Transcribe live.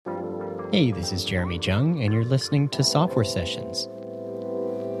Hey, this is Jeremy Jung, and you're listening to Software Sessions.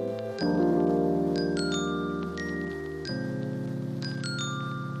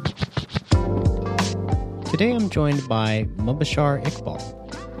 Today I'm joined by Mubashar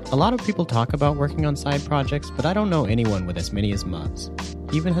Iqbal. A lot of people talk about working on side projects, but I don't know anyone with as many as Mubs.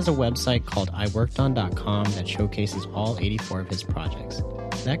 He even has a website called iworkedon.com that showcases all 84 of his projects.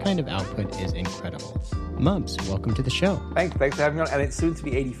 That kind of output is incredible. Mubs, welcome to the show. Thanks for having me on. And it's soon to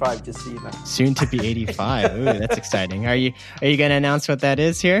be 85, just so you know. Soon to be 85. Ooh, that's exciting. Are you going to announce what that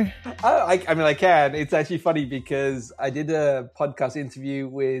is here? I can. It's actually funny because I did a podcast interview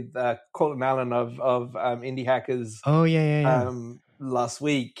with Colton Allen of Indie Hackers. Oh, yeah. Last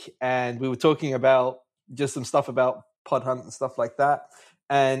week, and we were talking about just some stuff about Pod Hunt and stuff like that.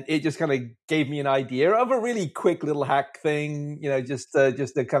 And it just kind of gave me an idea of a really quick little hack thing, just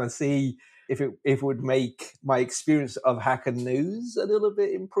to kind of see if it would make my experience of Hacker News a little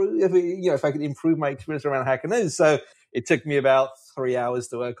bit improve. If I could improve my experience around Hacker News. So it took me about 3 hours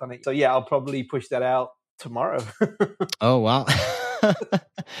to work on it. So yeah, I'll probably push that out tomorrow. Oh wow.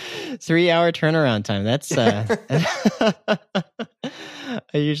 3 hour turnaround time. That's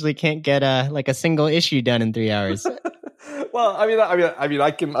I usually can't get a single issue done in 3 hours. Well,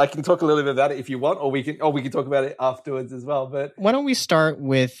 I can talk a little bit about it if you want, or we can talk about it afterwards as well. But why don't we start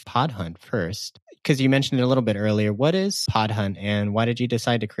with Pod Hunt first? Because you mentioned it a little bit earlier. What is Pod Hunt, and why did you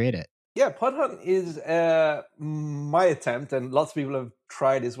decide to create it? Yeah, Pod Hunt is my attempt, and lots of people have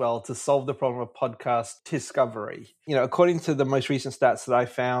tried as well, to solve the problem of podcast discovery. According to the most recent stats that I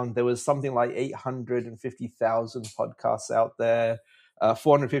found, there was something like 850,000 podcasts out there,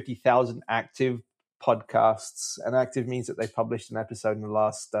 450,000 active podcasts, and active means that they published an episode in the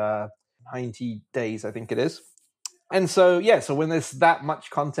last 90 days, I think it is. And so when there's that much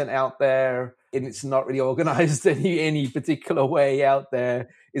content out there and it's not really organized any particular way out there,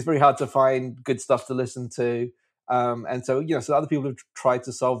 it's very hard to find good stuff to listen to. And so other people have tried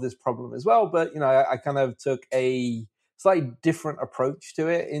to solve this problem as well. But, I kind of took a slightly different approach to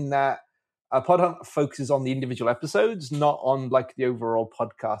it, in that Pod Hunt focuses on the individual episodes, not on the overall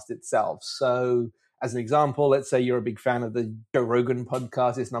podcast itself. So as an example, let's say you're a big fan of the Joe Rogan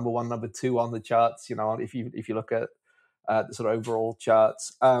podcast. It's number 1, number 2 on the charts, if you look at the sort of overall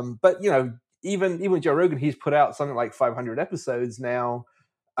charts. But, even Joe Rogan, he's put out something like 500 episodes now.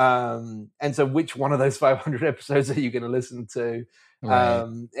 And so which one of those 500 episodes are you going to listen to? Right.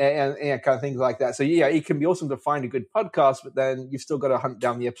 And kind of things like that. So yeah, it can be awesome to find a good podcast, but then you've still got to hunt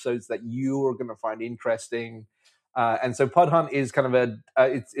down the episodes that you are going to find interesting. And so Pod Hunt is kind of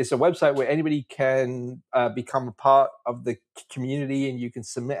it's a website where anybody can become a part of the community, and you can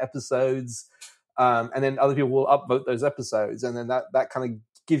submit episodes, and then other people will upvote those episodes, and then that kind of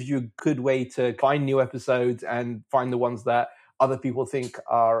gives you a good way to find new episodes and find the ones that other people think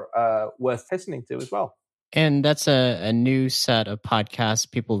are worth listening to as well. And that's a new set of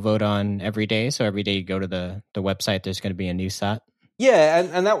podcasts people vote on every day. So every day you go to the website, there's going to be a new set. Yeah,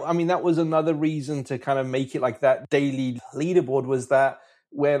 and that was another reason to kind of make it like that daily leaderboard, was that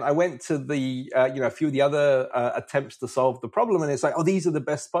when I went to the a few of the other attempts to solve the problem, and it's like, oh, these are the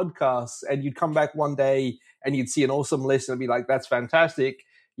best podcasts, and you'd come back one day and you'd see an awesome list and be like, that's fantastic.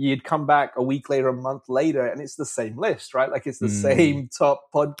 You'd come back a week later, a month later, and it's the same list, right? Like it's the same top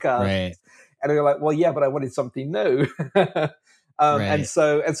podcast. Right. And you're like, well, yeah, but I wanted something new. Right. And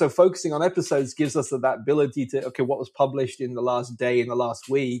so focusing on episodes gives us that ability to, okay, what was published in the last day, in the last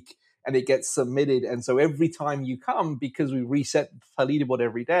week, and it gets submitted. And so every time you come, because we reset the leaderboard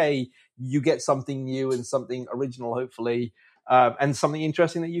every day, you get something new and something original, hopefully, and something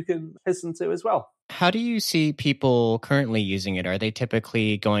interesting that you can listen to as well. How do you see people currently using it? Are they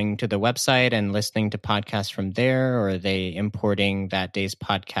typically going to the website and listening to podcasts from there, or are they importing that day's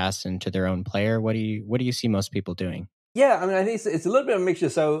podcast into their own player? What do you see most people doing? Yeah, I think it's a little bit of a mixture.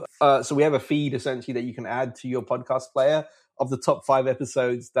 So we have a feed essentially that you can add to your podcast player of the top 5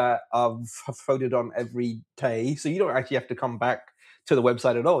 episodes that are voted on every day. So you don't actually have to come back to the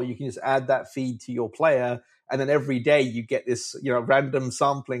website at all. You can just add that feed to your player, and then every day you get this random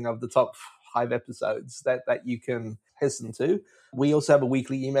sampling of the top 5 episodes that you can listen to. We also have a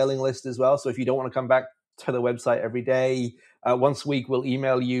weekly emailing list as well. So if you don't want to come back to the website every day, once a week we'll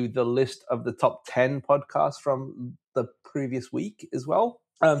email you the list of the top 10 podcasts from the previous week as well.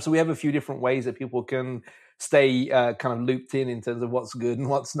 So we have a few different ways that people can stay kind of looped in terms of what's good and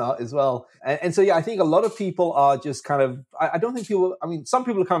what's not as well. And so, yeah, I think a lot of people are just kind of, I don't think people, some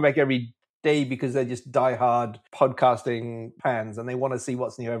people are coming back every day because they're just diehard podcasting fans and they want to see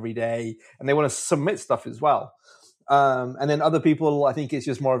what's new every day and they want to submit stuff as well. And then other people, I think it's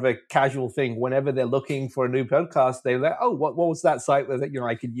just more of a casual thing. Whenever they're looking for a new podcast, they're like, oh, what was that site that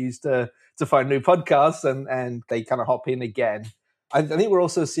I could use to find new podcasts, and they kind of hop in again. I think we're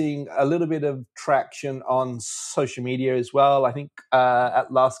also seeing a little bit of traction on social media as well. I think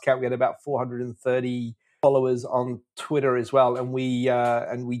at last count we had about 430 followers on Twitter as well, and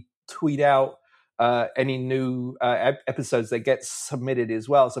we tweet out any new episodes that get submitted as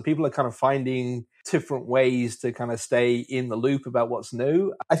well. So people are kind of finding different ways to kind of stay in the loop about what's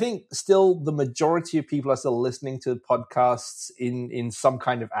new. I think still the majority of people are still listening to podcasts in some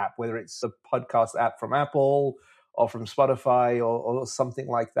kind of app, whether it's a podcast app from Apple or from Spotify or something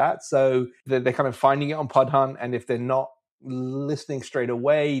like that. So they're kind of finding it on Podhunt, and if they're not listening straight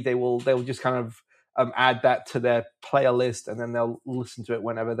away, they'll just kind of add that to their player list, and then they'll listen to it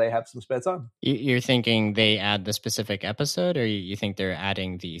whenever they have some spare time. You're thinking they add the specific episode, or you think they're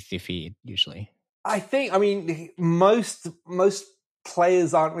adding the feed usually? I mean, most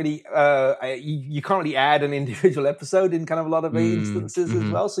players aren't really, you can't really add an individual episode in kind of a lot of instances as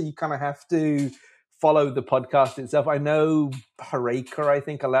well. So you kind of have to follow the podcast itself. I know Breaker, I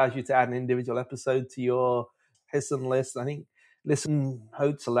think, allows you to add an individual episode to your listen list. I think Listen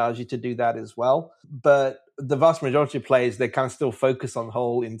Notes allows you to do that as well. But the vast majority of players, they kind of still focus on the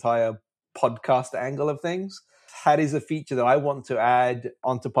whole entire podcast angle of things. That is a feature that I want to add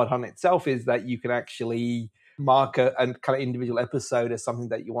onto Podhunt itself, is that you can actually mark a kind of individual episode as something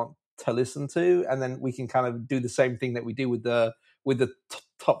that you want to listen to. And then we can kind of do the same thing that we do with the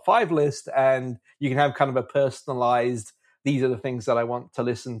top 5 list. And you can have kind of a personalized, these are the things that I want to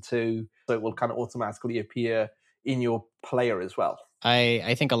listen to. So it will kind of automatically appear in your player as well.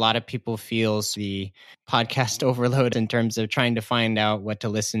 I think a lot of people feel the podcast overload in terms of trying to find out what to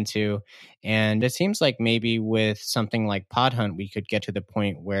listen to. And it seems like maybe with something like Podhunt, we could get to the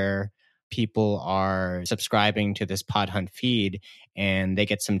point where people are subscribing to this Podhunt feed and they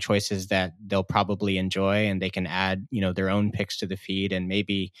get some choices that they'll probably enjoy, and they can add, their own picks to the feed. And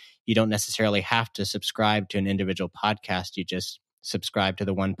maybe you don't necessarily have to subscribe to an individual podcast. You just subscribe to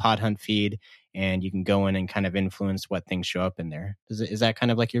the one Podhunt feed, and you can go in and kind of influence what things show up in there. Is that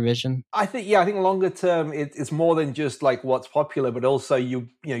kind of like your vision? I think longer term, it's more than just like what's popular, but also you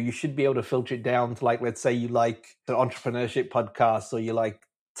should be able to filter it down to, like, let's say you like the entrepreneurship podcasts, or you like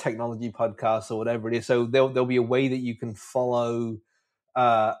technology podcasts, or whatever it is. So there'll be a way that you can follow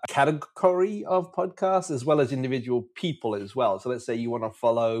a category of podcasts as well as individual people as well. So let's say you want to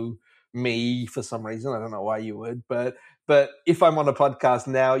follow me for some reason. I don't know why you would, but if I'm on a podcast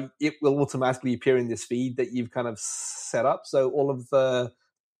now, it will automatically appear in this feed that you've kind of set up. So all of the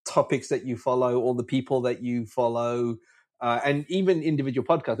topics that you follow, all the people that you follow, and even individual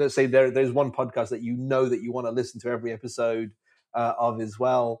podcasts. Let's say there's one podcast that you want to listen to every episode of as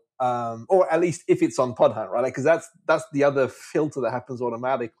well, or at least if it's on Podhunt, right? Because that's the other filter that happens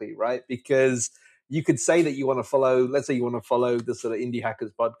automatically, right? Because you could say that you want to follow, let's say you want to follow the sort of Indie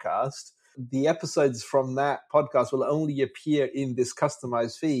Hackers podcast. The episodes from that podcast will only appear in this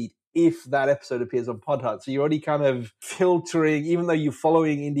customized feed if that episode appears on Podhunt. So you're already kind of filtering, even though you're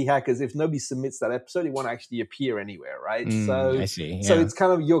following Indie Hackers, if nobody submits that episode, it won't actually appear anywhere, right? I see. Yeah. So it's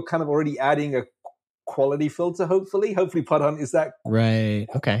kind of, you're kind of already adding a quality filter, hopefully Podhunt is that right.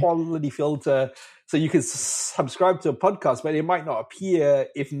 Okay. quality filter, so you can subscribe to a podcast, but it might not appear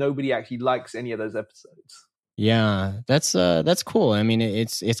if nobody actually likes any of those episodes. Yeah, that's cool. I mean,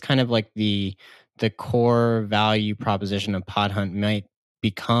 it's kind of like the core value proposition of Podhunt might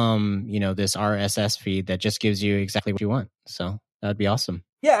become, this RSS feed that just gives you exactly what you want. So that'd be awesome.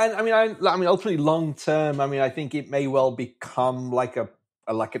 Yeah, and I mean ultimately long term, I think it may well become like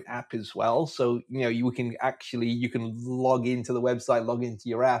an app as well. So you can log into the website, log into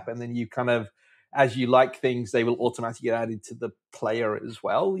your app, and then you kind of, as you like things, they will automatically get added to the player as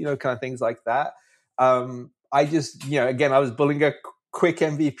well. Kind of things like that. I just, again, I was building a quick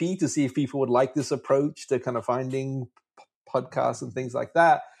MVP to see if people would like this approach to kind of finding podcasts and things like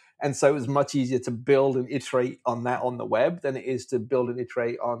that. And so it was much easier to build and iterate on that on the web than it is to build and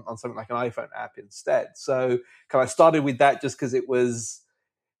iterate on something like an iPhone app instead. So kind of started with that just because it was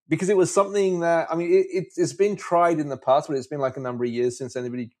something that, it's been tried in the past, but it's been like a number of years since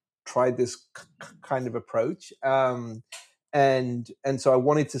anybody tried this kind of approach. And so I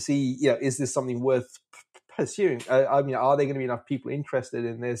wanted to see, is this something worth pursuing? Are there going to be enough people interested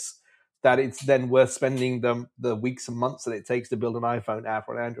in this that it's then worth spending the weeks and months that it takes to build an iPhone app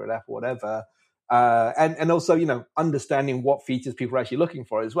or an Android app or whatever? And also, understanding what features people are actually looking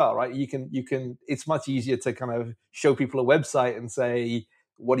for as well, right? You can, it's much easier to kind of show people a website and say,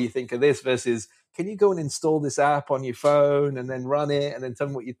 what do you think of this versus, can you go and install this app on your phone and then run it and then tell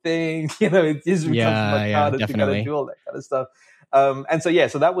me what you think? It just becomes much harder to kind of do all that kind of stuff. And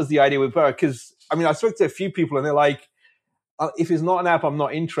so that was the idea with Burr, because I spoke to a few people and they're like, if it's not an app, I'm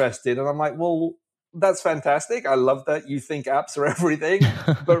not interested. And I'm like, well, that's fantastic. I love that you think apps are everything.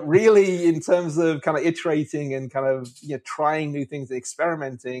 But really, in terms of kind of iterating and kind of trying new things and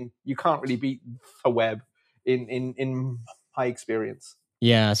experimenting, you can't really beat a web in my experience.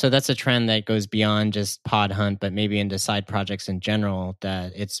 Yeah, so that's a trend that goes beyond just Pod Hunt, but maybe into side projects in general,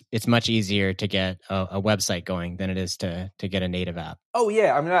 that it's much easier to get a website going than it is to get a native app. Oh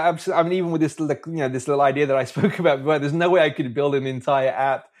yeah, even with this this little idea that I spoke about, but there's no way I could build an entire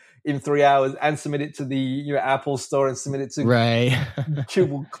app in 3 hours and submit it to the Apple Store and submit it to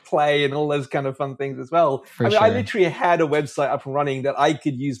Google Play and all those kind of fun things as well. I literally had a website up and running that I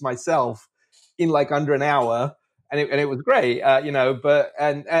could use myself in like under an hour. And it was great, but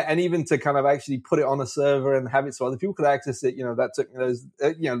even to kind of actually put it on a server and have it so other people could access it, that took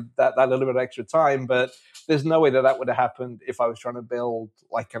that little bit of extra time. But there's no way that would have happened if I was trying to build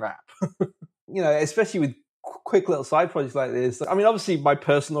like an app, especially with quick little side projects like this. Obviously my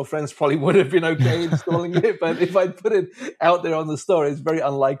personal friends probably would have been okay installing it, but if I put it out there on the store, it's very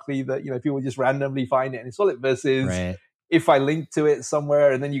unlikely that people would just randomly find it and install it versus. Right. If I link to it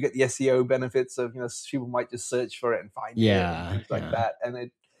somewhere, and then you get the SEO benefits of, people might just search for it and find it and things like that. And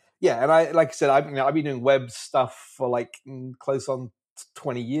and I, like I said, I've been doing web stuff for like close on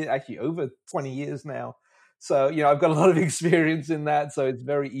 20 years, actually over 20 years now. So, I've got a lot of experience in that. So it's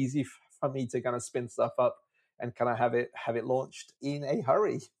very easy for me to kind of spin stuff up and kind of have it launched in a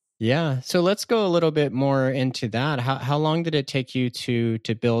hurry. Yeah. So let's go a little bit more into that. How long did it take you to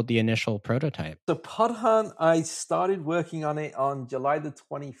build the initial prototype? So Pod Hunt, I started working on it on July the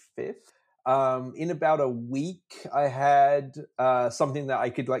 25th. In about a week, I had something that I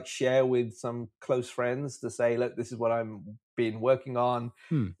could like share with some close friends to say, look, this is what I'm been working on.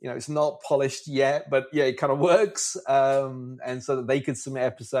 It's not polished yet, but it kind of works. And so that they could submit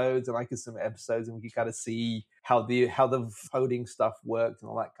episodes and I could submit episodes and we could kind of see how the voting stuff worked and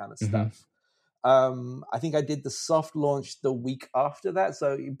all that kind of stuff. I think I did the soft launch the week after that.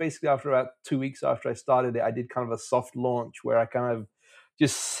 So basically after about 2 weeks after I started it, I did kind of a soft launch where I kind of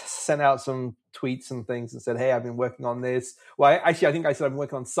just sent out some tweets and things and said, hey, I've been working on this. Well, I think I said I've been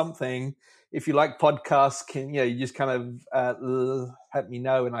working on something. If you like podcasts, you just kind of let me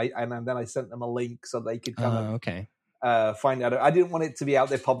know. And then I sent them a link so they could kind of find out. I didn't want it to be out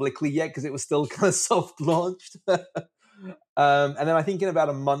there publicly yet because it was still kind of soft launched. And then I think in about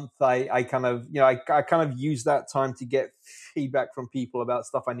a month, I kind of used that time to get feedback from people about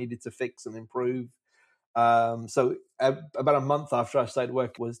stuff I needed to fix and improve. So about a month after I started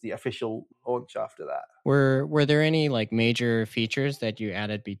work was the official launch after that. Were there any like major features that you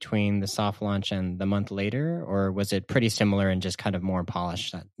added between the soft launch and the month later, or was it pretty similar and just kind of more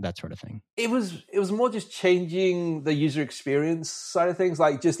polished, that sort of thing? It was more just changing the user experience side of things,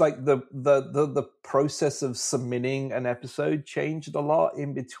 like just like the process of submitting an episode changed a lot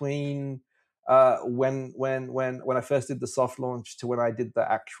in between when I first did the soft launch to when I did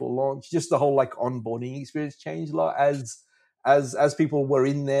the actual launch. Just the whole like onboarding experience changed a lot as people were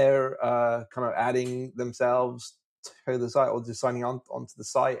in there kind of adding themselves to the site or just signing on onto the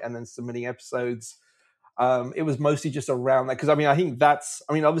site and then submitting episodes. It was mostly just around that because I think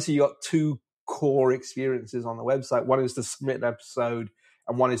obviously you got two core experiences on the website. One is to submit an episode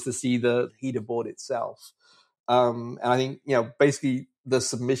and one is to see the leaderboard itself. And I think basically the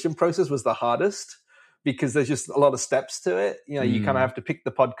submission process was the hardest because there's just a lot of steps to it. You kind of have to pick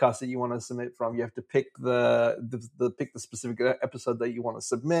the podcast that you want to submit from. You have to pick pick the specific episode that you want to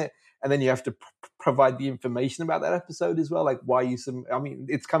submit, and then you have to provide the information about that episode as well, like why you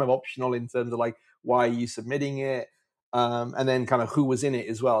it's kind of optional in terms of like why are you submitting it, and then kind of who was in it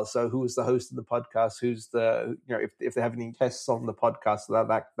as well. So who was the host of the podcast? Who's the if they have any guests on the podcast,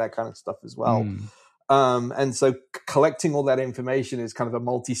 that kind of stuff as well. And so collecting all that information is kind of a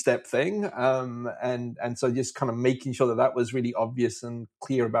multi-step thing. And so just kind of making sure that was really obvious and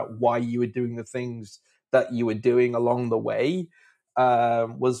clear about why you were doing the things that you were doing along the way,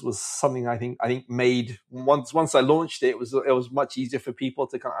 was something I think made once I launched it, it was much easier for people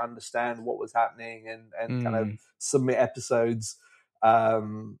to kind of understand what was happening and kind of submit episodes.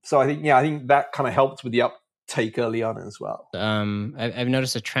 So I think that kind of helped with the uptake early on as well. I've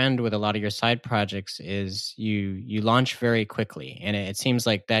noticed a trend with a lot of your side projects is you launch very quickly, and it seems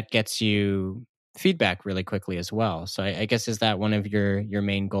like that gets you feedback really quickly as well. So I guess, is that one of your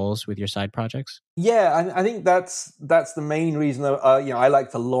main goals with your side projects? Yeah, I think that's the main reason. I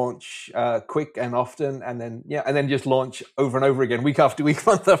like to launch quick and often, and then just launch over and over again, week after week,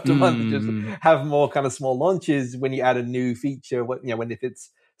 month after month, and just have more kind of small launches when you add a new feature. When if it's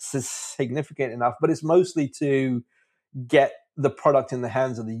significant enough, but it's mostly to get the product in the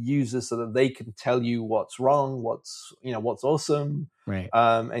hands of the user so that they can tell you what's wrong, what's awesome, right?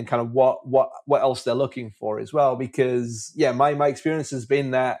 And kind of what else they're looking for as well. Because my experience has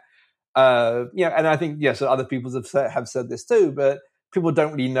been that and I think so other people have said this too, but people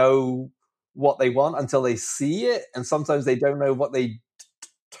don't really know what they want until they see it, and sometimes they don't know what they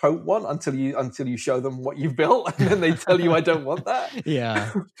don't want until you show them what you've built, and then they tell you, I don't want that.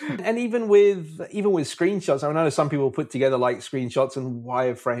 Yeah. And even with screenshots, I know some people put together like screenshots and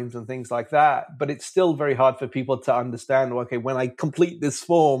wireframes and things like that, but it's still very hard for people to understand, okay, when I complete this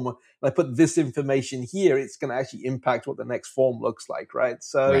form and I put this information here, it's going to actually impact what the next form looks like, right?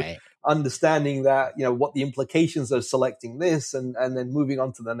 So understanding that, what the implications of selecting this and then moving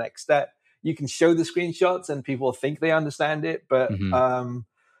on to the next step, you can show the screenshots and people think they understand it, but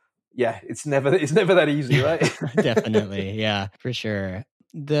it's never that easy, right? Definitely. Yeah, for sure.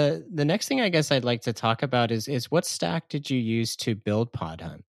 The next thing I guess I'd like to talk about is what stack did you use to build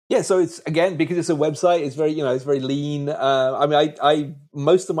Podhunt? Yeah, so it's, again, because it's a website, it's very, it's very lean. I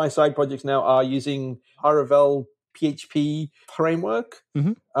most of my side projects now are using Laravel PHP framework.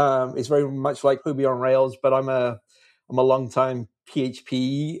 It's very much like Ruby on Rails, but I'm a long time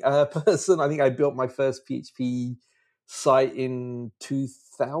PHP person. I think I built my first PHP site in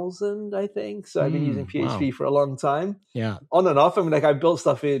 2000, I think. So I've been using PHP for a long time. Yeah. On and off. I mean, I built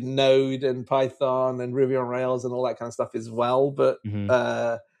stuff in Node and Python and Ruby on Rails and all that kind of stuff as well. But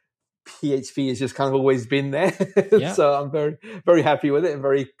PHP has just kind of always been there. So I'm very, very happy with it and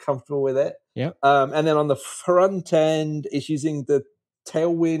very comfortable with it. Yeah. And then on the front end, it's using the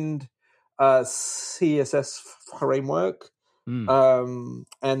Tailwind CSS framework.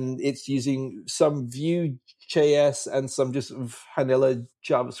 And it's using some Vue.js and some just vanilla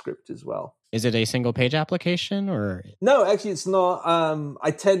JavaScript as well. Is it a single page application or? No, actually it's not.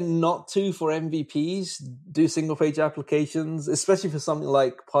 I tend not to, for MVPs, do single page applications, especially for something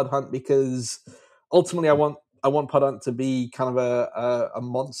like Podhunt, because ultimately I want Podhunt to be kind of a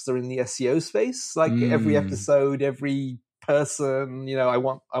monster in the SEO space. Like every episode, every person, I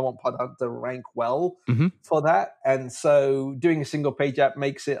want Podhunt to rank well for that. And so doing a single page app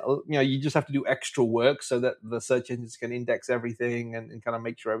makes it, you just have to do extra work so that the search engines can index everything and kind of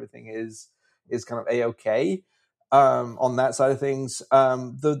make sure everything is kind of A-okay on that side of things.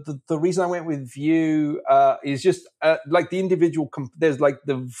 The reason I went with Vue is just like the individual, there's like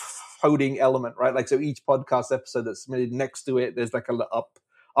the voting element, right? Like, so each podcast episode that's submitted, next to it, there's like a up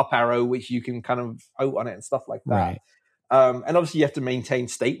arrow, which you can kind of vote on it and stuff like that. Right. And obviously you have to maintain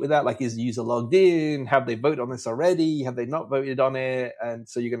state with that. Like, is the user logged in? Have they voted on this already? Have they not voted on it? And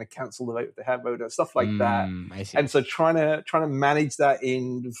so you're going to cancel the vote if they have voted, stuff like that. I see. And so trying to manage that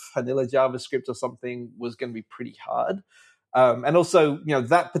in vanilla JavaScript or something was going to be pretty hard. And also,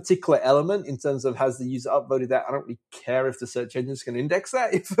 that particular element in terms of has the user upvoted that, I don't really care if the search engines can index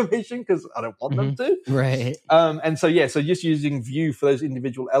that information because I don't want them to. Right. And so just using Vue for those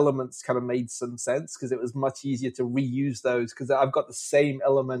individual elements kind of made some sense because it was much easier to reuse those because I've got the same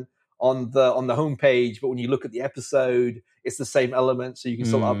element on the homepage, but when you look at the episode, it's the same element, so you can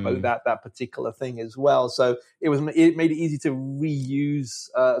still upvote that particular thing as well. So it made it easy to reuse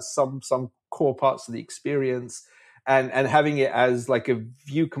some core parts of the experience. And having it as like a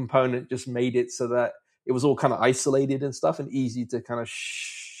Vue component just made it so that it was all kind of isolated and stuff and easy to kind of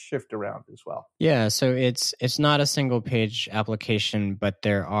shift around as well. Yeah, so it's not a single page application, but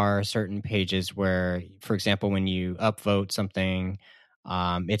there are certain pages where, for example, when you upvote something,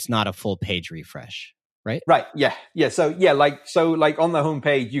 it's not a full page refresh, right? Right. Yeah. So like on the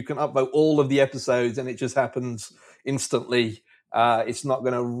homepage, you can upvote all of the episodes and it just happens instantly. It's not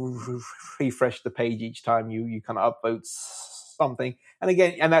going to refresh the page each time you kind of upvote something. And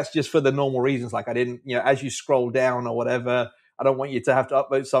again, and that's just for the normal reasons. Like I didn't, as you scroll down or whatever, I don't want you to have to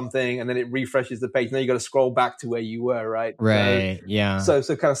upvote something and then it refreshes the page. Now you got to scroll back to where you were, right? Right. Yeah. So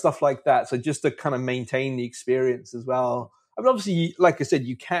kind of stuff like that. So just to kind of maintain the experience as well. I mean, obviously, like I said,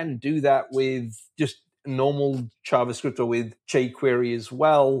 you can do that with just normal JavaScript or with jQuery as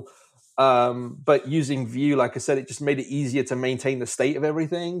well. But using Vue, like I said, it just made it easier to maintain the state of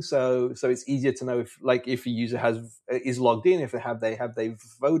everything. So it's easier to know if a user is logged in, if they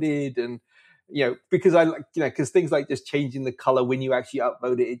voted, and because because things like just changing the color when you actually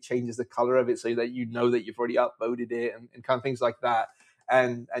upvote it, it changes the color of it so that that you've already upvoted it and kind of things like that.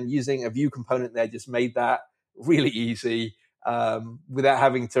 and using a Vue component there just made that really easy, without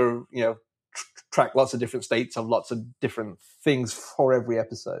having to, track lots of different states of lots of different things for every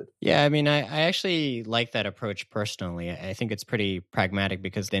episode. Yeah, I mean, I actually like that approach personally. I think it's pretty pragmatic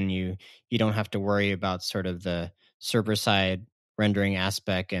because then you don't have to worry about sort of the server side rendering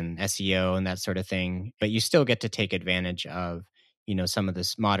aspect and SEO and that sort of thing, but you still get to take advantage of, some of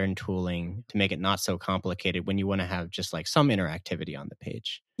this modern tooling to make it not so complicated when you want to have just like some interactivity on the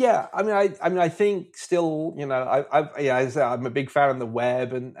page. Yeah, I think still, as I say, I'm a big fan of the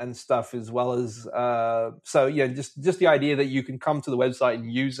web and stuff, as well as just the idea that you can come to the website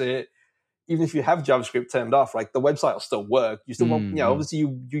and use it, even if you have JavaScript turned off. Like, the website will still work. You still won't, obviously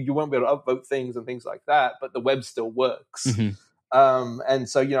you won't be able to upvote things and things like that, but the web still works. And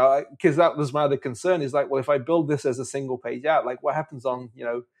so, because that was my other concern, is like, well, if I build this as a single page out, like, what happens on,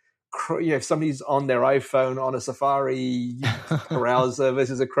 if somebody's on their iPhone on a Safari browser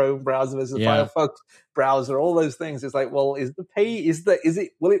versus a Chrome browser versus a Firefox browser, all those things, it's like, well, because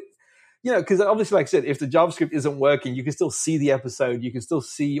obviously, like I said, if the JavaScript isn't working, you can still see the episode, you can still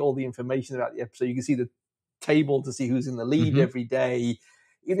see all the information about the episode, you can see the table to see who's in the lead every day.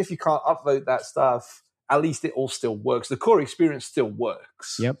 Even if you can't upvote that stuff, at least it all still works. The core experience still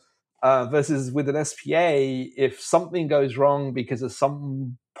works. Yep. Versus with an SPA, if something goes wrong because of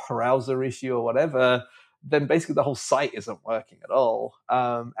some browser issue or whatever, then basically the whole site isn't working at all.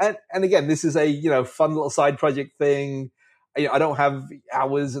 And again, this is a fun little side project thing. I don't have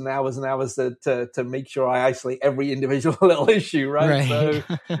hours and hours and hours to make sure I isolate every individual little issue, right?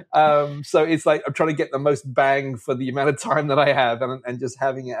 So it's like I'm trying to get the most bang for the amount of time that I have, and just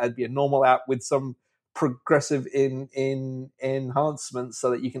having it be a normal app with some progressive in enhancements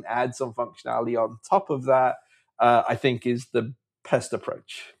so that you can add some functionality on top of that, I think is the best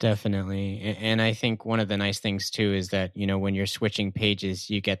approach. Definitely. And I think one of the nice things too is that, when you're switching pages,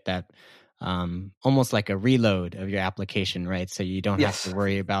 you get that almost like a reload of your application, right? So you don't have to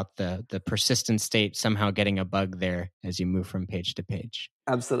worry about the persistent state somehow getting a bug there as you move from page to page.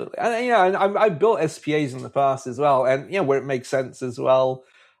 Absolutely. And I've built SPAs in the past as well, and where it makes sense as well.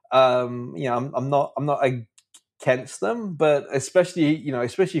 I'm not against them, but especially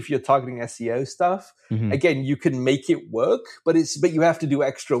if you're targeting SEO stuff, again, you can make it work, but you have to do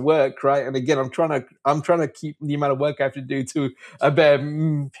extra work, right? And again, I'm trying to keep the amount of work I have to do to a bare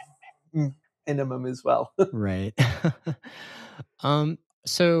minimum as well. Right.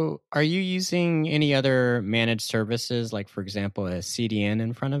 So are you using any other managed services, like, for example, a CDN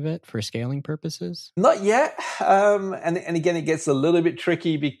in front of it for scaling purposes? Not yet. And again, it gets a little bit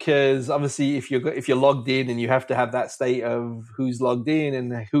tricky because obviously if you're logged in and you have to have that state of who's logged in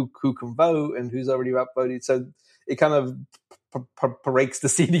and who can vote and who's already upvoted. So it kind of breaks the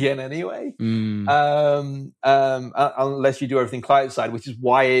CDN anyway. Unless you do everything client side, which is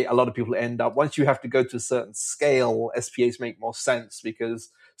why a lot of people end up, once you have to go to a certain scale, SPAs make more sense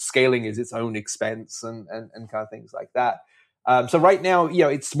because scaling is its own expense and kind of things like that. So right now,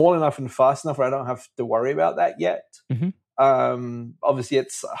 it's small enough and fast enough where I don't have to worry about that yet. Obviously,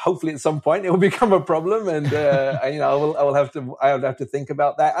 hopefully at some point it will become a problem, and I will have to think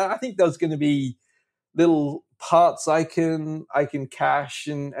about that. And I think there's going to be little parts I can cache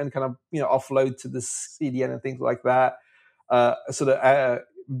and kind of offload to the CDN and things like that, so that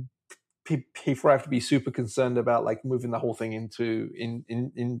people have to be super concerned about like moving the whole thing into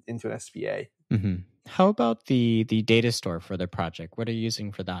an SPA. How about the data store for the project? What are you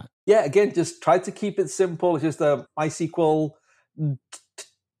using for that? Yeah, again, just try to keep it simple. It's just a MySQL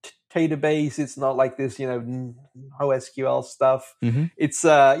database. It's not like this, NoSQL stuff. It's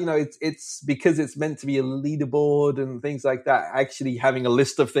it's because it's meant to be a leaderboard and things like that. Actually, having a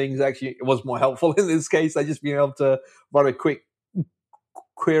list of things actually was more helpful in this case. I just being able to run a quick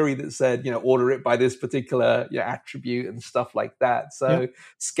query that said, order it by this particular attribute and stuff like that. So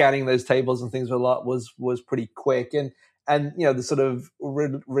scanning those tables and things was pretty quick. And the sort of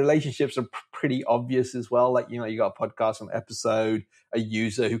relationships are pretty obvious as well. Like, you got a podcast, an episode, a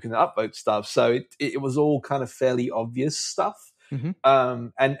user who can upvote stuff. So it was all kind of fairly obvious stuff. And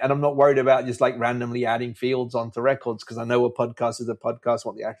I'm not worried about just like randomly adding fields onto records because I know a podcast is a podcast,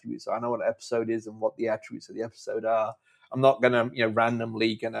 what the attributes are. I know what an episode is and what the attributes of the episode are. I'm not going to,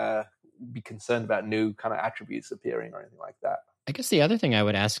 randomly going to be concerned about new kind of attributes appearing or anything like that. I guess the other thing I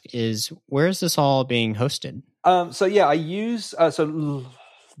would ask is, where is this all being hosted? I use the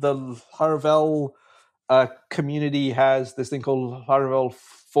Laravel community has this thing called Laravel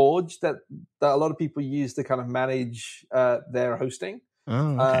Forge that a lot of people use to kind of manage their hosting.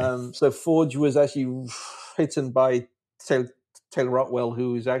 Oh, okay. So Forge was actually written by Taylor Rotwell,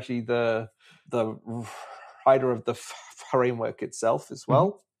 who is actually the writer of the framework itself as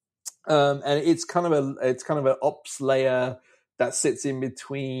well. And it's kind of an ops layer that sits in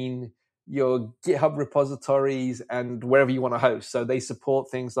between your GitHub repositories and wherever you want to host. So they support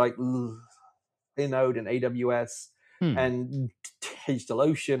things like Linode and AWS and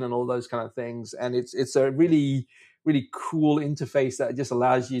DigitalOcean and all those kind of things. And it's a really, really cool interface that just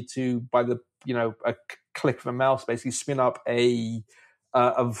allows you to, by the a click of a mouse, basically spin up a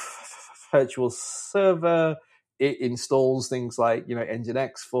virtual server. It installs things like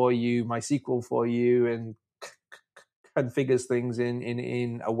Nginx for you, MySQL for you, and configures things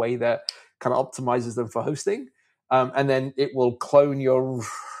in a way that kind of optimizes them for hosting. And then it will clone your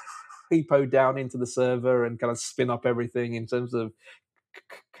repo down into the server and kind of spin up everything in terms of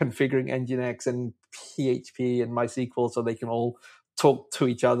configuring Nginx and PHP and MySQL so they can all talk to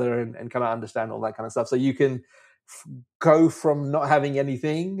each other and kind of understand all that kind of stuff. So you can go from not having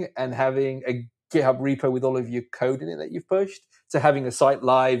anything and having a GitHub repo with all of your code in it that you've pushed to having a site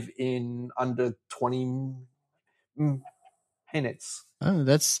live in under 20 minutes. Oh,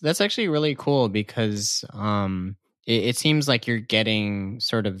 that's actually really cool because it seems like you're getting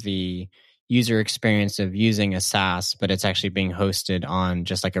sort of the user experience of using a SaaS, but it's actually being hosted on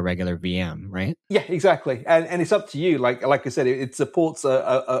just like a regular VM, right? Yeah, exactly. And it's up to you. Like I said, it supports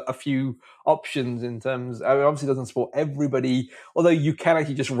a few options in terms. I mean, obviously, it doesn't support everybody. Although you can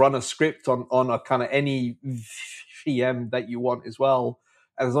actually just run a script on a kind of any VM that you want as well.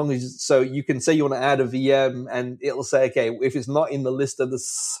 As long as so you can say you want to add a VM, and it'll say, okay, if it's not in the list of the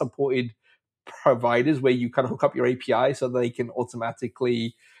supported providers where you kind of hook up your API, so they can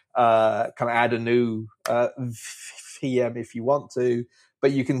automatically kind of add a new VM if you want to,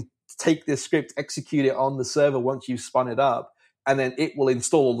 but you can take this script, execute it on the server once you've spun it up, and then it will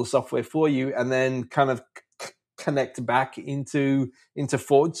install all the software for you, and then kind of connect back into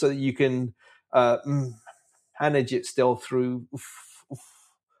Forge so that you can manage it still through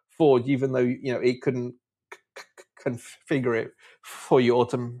Forge, even though it couldn't configure it for you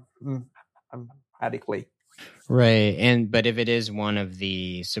automatically. Right. But if it is one of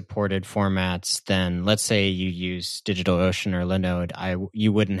the supported formats, then let's say you use DigitalOcean or Linode,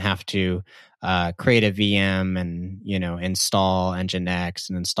 you wouldn't have to create a VM and install Nginx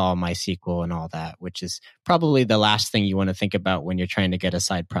and install MySQL and all that, which is probably the last thing you want to think about when you're trying to get a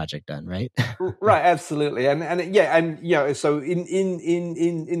side project done, right? Right, absolutely, and so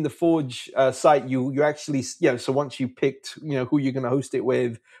in the Forge site, you actually so once you picked who you're going to host it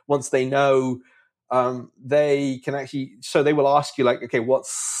with, once they know. They can actually, so they will ask you like, okay, what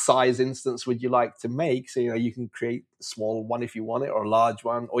size instance would you like to make? So, you can create a small one if you want it, or a large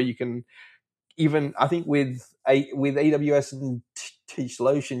one, or you can even, I think with AWS and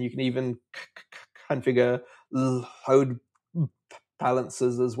DigitalOcean, you can even configure load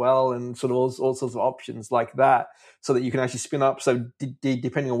balancers as well, and sort of all sorts of options like that, so that you can actually spin up. So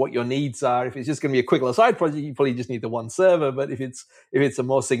depending on what your needs are, if it's just going to be a quick little side project, you probably just need the one server. But if it's a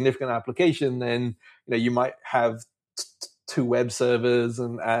more significant application, then you might have two web servers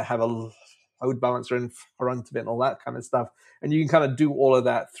and have a load balancer in front of it and all that kind of stuff. And you can kind of do all of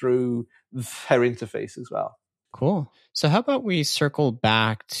that through their interface as well. Cool. So how about we circle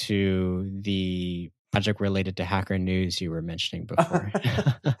back to the project related to Hacker News you were mentioning before?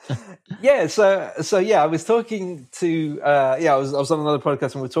 Yeah, so I was talking to I was on another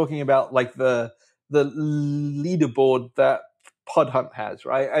podcast, and we were talking about like the leaderboard that Podhunt has,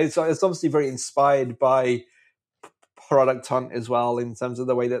 right? It's obviously very inspired by Product Hunt as well, in terms of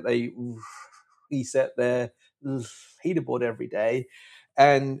the way that they reset their leaderboard every day.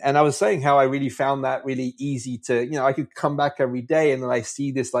 And I was saying how I really found that really easy to, I could come back every day and then I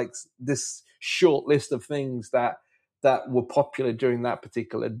see this short list of things that were popular during that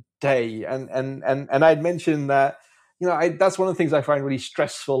particular day. And I'd mentioned that, that's one of the things I find really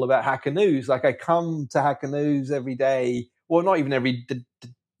stressful about Hacker News. Like I come to Hacker News every day, well, not even every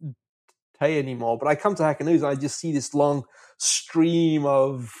day anymore, but I come to Hacker News and I just see this long stream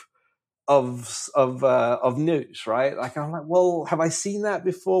of news, right? Like I'm like, well, have I seen that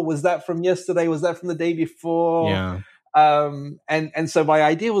before? Was that from yesterday? Was that from the day before? Yeah. And so my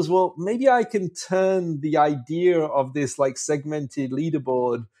idea was, well, maybe I can turn the idea of this like segmented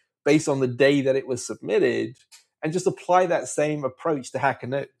leaderboard based on the day that it was submitted and just apply that same approach to Hacker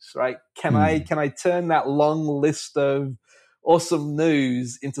News, right? Can I turn that long list of awesome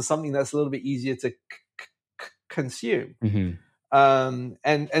news into something that's a little bit easier to consume? Mm-hmm.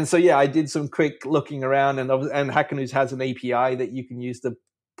 And so, yeah, I did some quick looking around, and Hacker News has an API that you can use to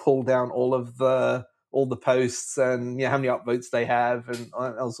pull down all the posts and how many upvotes they have and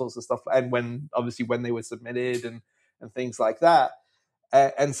all sorts of stuff, and when they were submitted and things like that.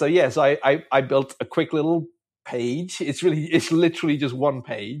 And so I built a quick little page. It's literally just one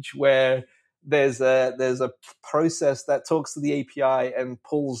page where there's a process that talks to the API and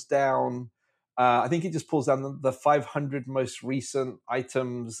pulls down. I think it just pulls down the 500 most recent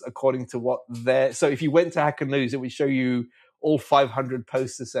items according to what they're. So if you went to Hacker News, it would show you all 500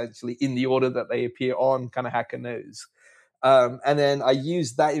 posts essentially in the order that they appear on kind of Hacker News. And then I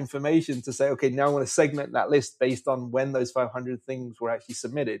use that information to say, okay, now I want to segment that list based on when those 500 things were actually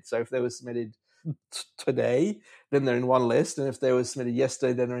submitted. So if they were submitted today, then they're in one list, and if they were submitted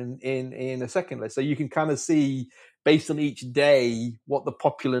yesterday, then they're in a second list. So you can kind of see based on each day what the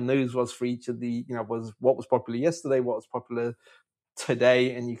popular news was for each of the, was what was popular yesterday, what was popular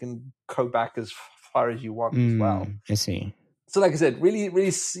today, and you can go back as far as you want as well. I see. So like I said, really,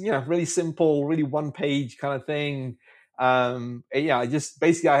 really, really simple, really one page kind of thing. I just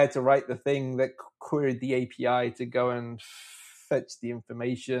basically I had to write the thing that queried the API to go and fetch the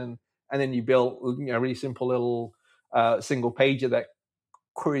information, and then you built a really simple little single pager that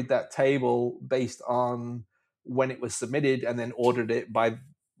queried that table based on when it was submitted, and then ordered it by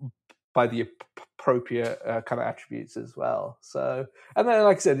the appropriate kind of attributes as well. So, and then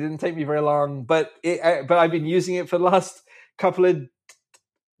like I said, it didn't take me very long, but I've been using it for the last couple of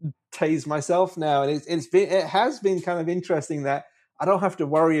days myself now, and it has been kind of interesting that I don't have to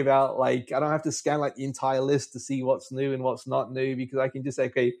worry about I don't have to scan the entire list to see what's new and what's not new, because I can just say,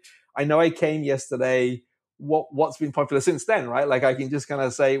 okay, I know I came yesterday, what's been popular since then, right? Like I can just kind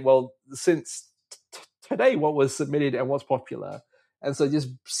of say, well, since today, what was submitted and what's popular. And so just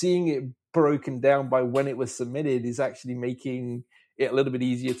seeing it broken down by when it was submitted is actually making it a little bit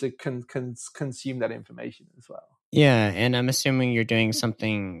easier to consume that information as well. Yeah, and I'm assuming you're doing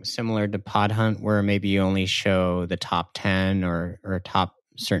something similar to Pod Hunt, where maybe you only show the top 10 or top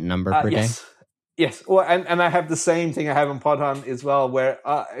certain number per day? Yes. Well, and I have the same thing I have on Pod Hunt as well, where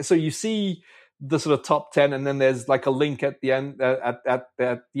so you see the sort of top 10, and then there's like a link at the end at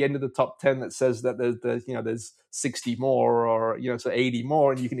the end of the top 10 that says that there's 60 more, or so 80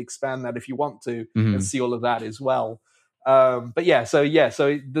 more, and you can expand that if you want to and see all of that as well. So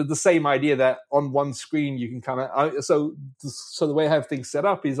the same idea that on one screen you can kind of so the way I have things set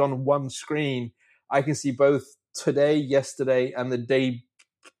up is on one screen I can see both today, yesterday, and the day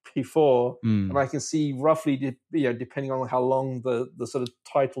before, and I can see roughly, depending on how long the sort of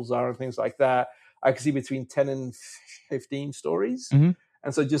titles are and things like that, I can see between 10 and 15 stories. And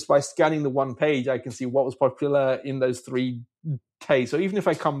so just by scanning the one page, I can see what was popular in those 3 days. So even if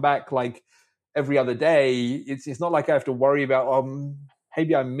I come back like every other day, it's not like I have to worry about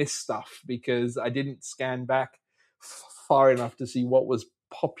maybe I missed stuff because I didn't scan back far enough to see what was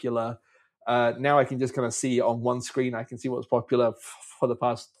popular. Now I can just kind of see on one screen, I can see what's popular for the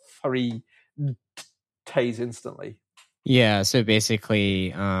past 3 days instantly. Yeah, so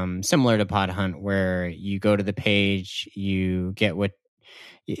basically similar to Pod Hunt, where you go to the page, you get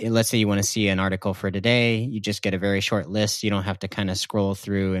let's say you want to see an article for today, you just get a very short list. You don't have to kind of scroll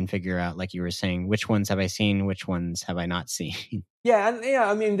through and figure out, like you were saying, which ones have I seen, which ones have I not seen. Yeah, and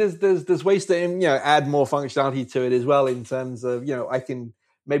I mean, there's ways to add more functionality to it as well, in terms of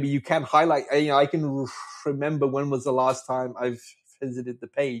maybe you can highlight. I can remember when was the last time I've visited the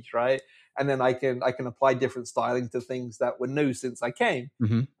page, right? And then I can apply different styling to things that were new since I came,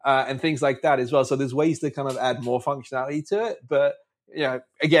 and things like that as well. So there's ways to kind of add more functionality to it, but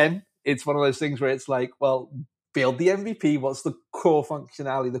again, it's one of those things where it's like, well, build the MVP. What's the core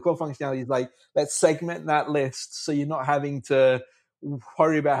functionality? The core functionality is like, let's segment that list so you're not having to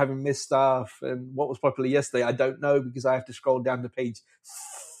worry about having missed stuff. And what was popular yesterday, I don't know, because I have to scroll down to page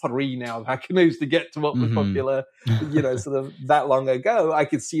 3 now of Hacker News to get to what was popular, sort of that long ago. I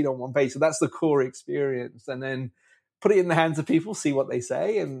could see it on one page. So that's the core experience. And then put it in the hands of people, see what they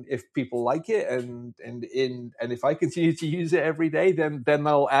say, and if people like it, and if I continue to use it every day, then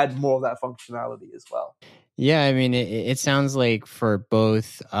they'll add more of that functionality as well. Yeah, I mean, it sounds like for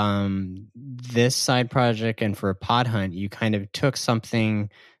both this side project and for Pod Hunt, you kind of took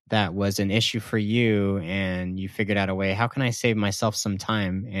something that was an issue for you and you figured out a way, how can I save myself some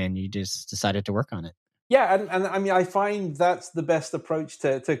time? And you just decided to work on it. Yeah, and I mean, I find that's the best approach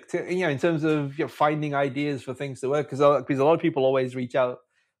to in terms of finding ideas for things to work, because a lot of people always reach out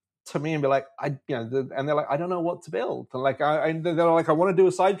to me and be like, and they're like, I don't know what to build, and like they're like, I want to do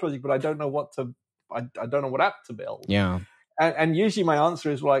a side project, but I don't know what app to build. Yeah, and usually my answer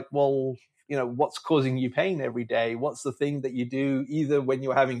is like, well, what's causing you pain every day? What's the thing that you do either when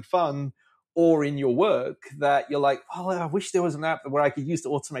you're having fun or in your work that you're like, oh, I wish there was an app where I could use to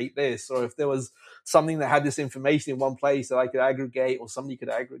automate this, or if there was something that had this information in one place that I could aggregate, or somebody could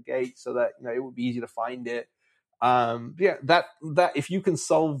aggregate so that it would be easy to find it. Yeah, that if you can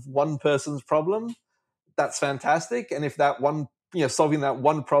solve one person's problem, that's fantastic. And if that one, solving that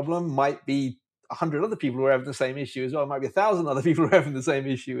one problem might be 100 other people who are having the same issue as well, it might be 1,000 other people who are having the same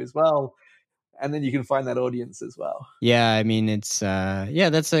issue as well, and then you can find that audience as well. Yeah, I mean, it's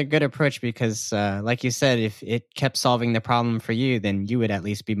that's a good approach because, like you said, if it kept solving the problem for you, then you would at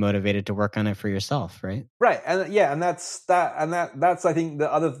least be motivated to work on it for yourself, right? Right, and that's I think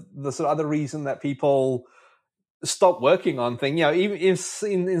the sort of other reason that people stop working on things. Even if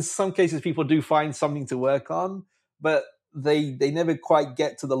in some cases people do find something to work on, but they never quite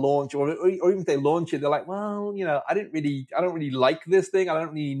get to the launch, or even if they launch it, they're like, well, I don't really like this thing. I don't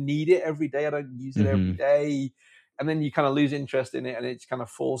really need it every day. I don't use it every day. And then you kind of lose interest in it, and it just kind of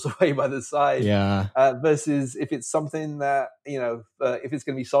falls away by the side. Yeah. Versus if it's something that if it's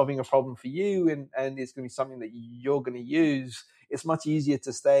going to be solving a problem for you, and it's going to be something that you're going to use, it's much easier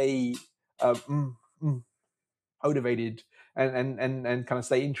to stay motivated and kind of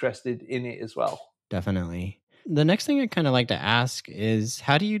stay interested in it as well. Definitely. The next thing I'd kind of like to ask is,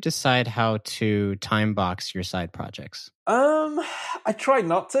 how do you decide how to time box your side projects? I try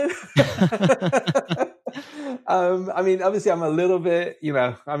not to. I mean, obviously I'm a little bit,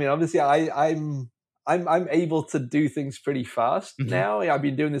 obviously I'm able to do things pretty fast now. I've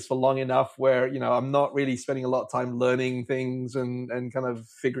been doing this for long enough where, I'm not really spending a lot of time learning things and kind of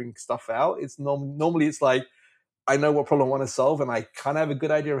figuring stuff out. It's normally it's like, I know what problem I want to solve, and I kind of have a good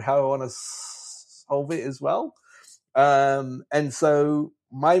idea of how I want to solve it as well. And so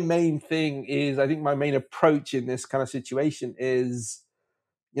my main thing is, I think my main approach in this kind of situation is,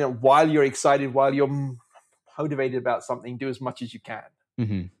 while you're excited, while you're motivated about something, do as much as you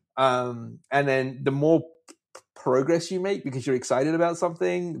can. And then the more progress you make because you're excited about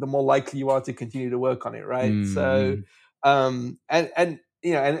something, the more likely you are to continue to work on it, right? So, and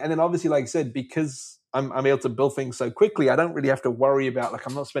then obviously, like I said, because I'm able to build things so quickly, I don't really have to worry about, like,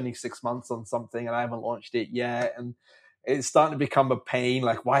 I'm not spending 6 months on something and I haven't launched it yet, and it's starting to become a pain.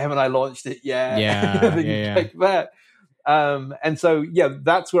 Like, why haven't I launched it yet? Like that. And so,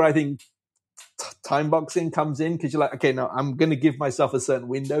 that's where I think time boxing comes in, because you're like, okay, now I'm going to give myself a certain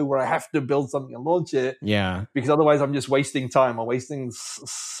window where I have to build something and launch it. Yeah. Because otherwise I'm just wasting time or wasting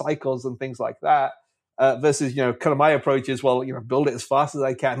cycles and things like that. Versus, kind of my approach is, well, build it as fast as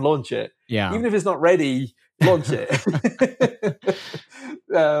I can, launch it. Yeah. Even if it's not ready, launch it.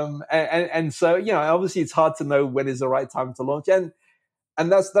 And so, obviously it's hard to know when is the right time to launch. And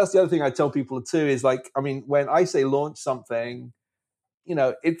that's the other thing I tell people too, is like, I mean, when I say launch something,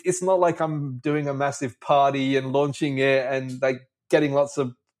 it's not like I'm doing a massive party and launching it and like getting lots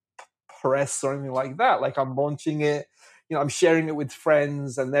of press or anything like that. Like, I'm launching it, I'm sharing it with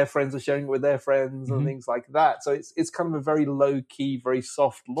friends, and their friends are sharing it with their friends and things like that. So it's kind of a very low key, very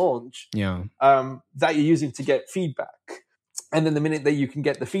soft launch. Yeah. That you're using to get feedback. And then the minute that you can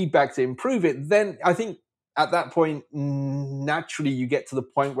get the feedback to improve it, then I think at that point, naturally you get to the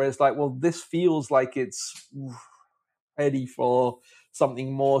point where it's like, well, this feels like it's ready for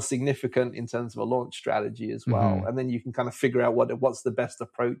something more significant in terms of a launch strategy as well. And then you can kind of figure out what's the best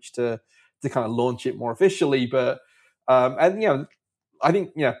approach to kind of launch it more officially. But I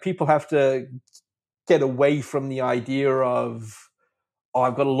think people have to get away from the idea of, oh,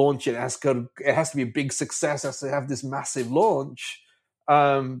 I've got to launch it. It has to be a big success. It has to have this massive launch,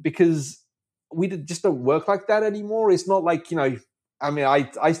 because we just don't work like that anymore. It's not like, I mean,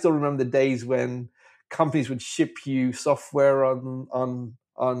 I still remember the days when companies would ship you software on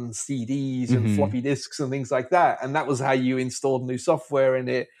CDs and floppy disks and things like that, and that was how you installed new software in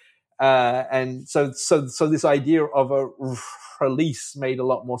it. And so this idea of a release made a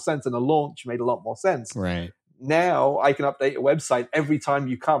lot more sense, and a launch made a lot more sense. Right. Now I can update a website every time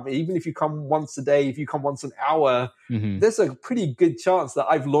you come. Even if you come once a day, if you come once an hour, there's a pretty good chance that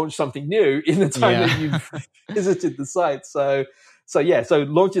I've launched something new in the time that you've visited the site. So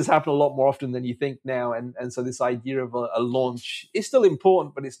launches happen a lot more often than you think now. And so this idea of a launch is still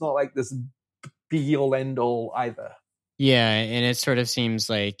important, but it's not like this be all end all either. Yeah. And it sort of seems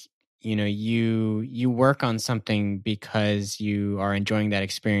like, you work on something because you are enjoying that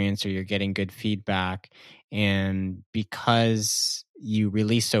experience or you're getting good feedback. And because you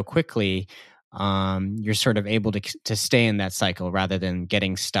release so quickly, you're sort of able to stay in that cycle rather than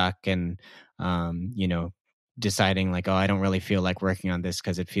getting stuck and, deciding like, oh, I don't really feel like working on this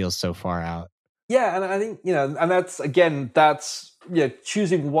because it feels so far out. Yeah, and I think, and that's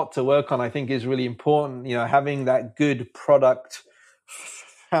choosing what to work on, I think, is really important. Having that good product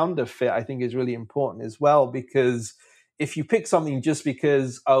founder fit, I think, is really important as well, because if you pick something just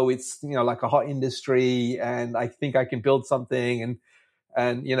because, oh, it's, like a hot industry and I think I can build something and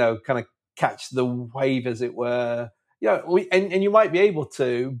kind of catch the wave, as it were. And you might be able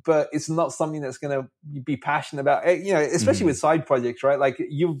to, but it's not something that's going to be passionate about. Especially with side projects, right? Like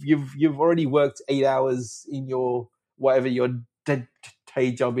you've already worked 8 hours in your whatever your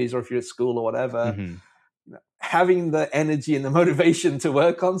day job is, or if you're at school or whatever. Having the energy and the motivation to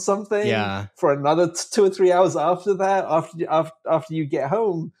work on something for another 2 or 3 hours after that, after you get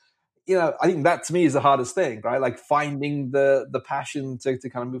home, I think that to me is the hardest thing, right? Like finding the passion to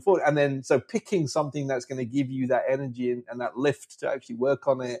kind of move forward. And then, so picking something that's going to give you that energy and that lift to actually work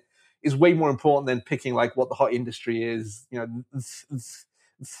on it is way more important than picking like what the hot industry is,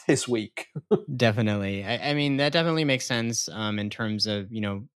 this week. Definitely. I mean, that definitely makes sense in terms of,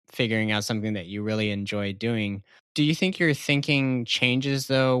 figuring out something that you really enjoy doing. Do you think your thinking changes,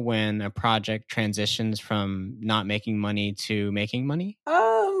 though, when a project transitions from not making money to making money?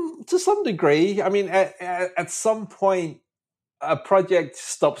 To some degree. I mean, at some point, a project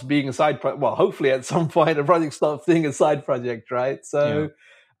stops being a side project. Well, hopefully at some point, a project stops being a side project, right? So,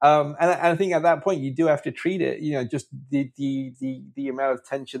 and I think at that point, you do have to treat it, just the amount of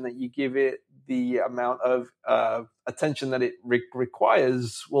attention that you give it, the amount of attention that it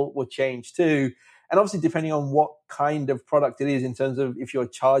requires will change too. And obviously, depending on what kind of product it is, in terms of if you're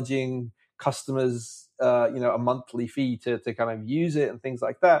charging customers, a monthly fee to kind of use it and things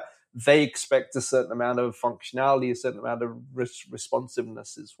like that, they expect a certain amount of functionality, a certain amount of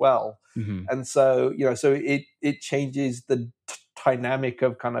responsiveness as well. And so, so it changes the dynamic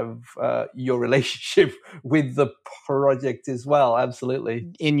of kind of your relationship with the project as well.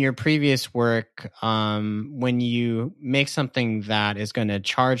 Absolutely. In your previous work, when you make something that is going to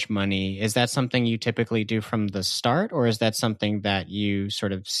charge money, is that something you typically do from the start, or is that something that you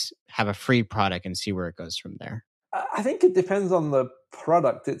sort of have a free product and see where it goes from there? I think it depends on the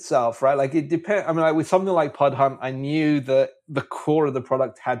product itself, right? Like it depends. I mean, like with something like Podhunt, I knew that the core of the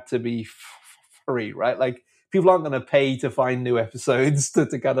product had to be free, right? Like people aren't going to pay to find new episodes to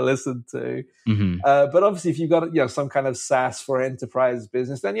kind of listen to. But obviously, if you've got some kind of SaaS for enterprise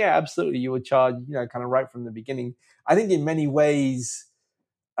business, then yeah, absolutely, you would charge kind of right from the beginning. I think in many ways,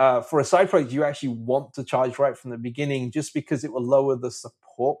 for a side project, you actually want to charge right from the beginning, just because it will lower the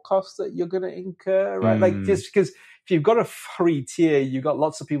support costs that you're going to incur, right? Like just because if you've got a free tier, you've got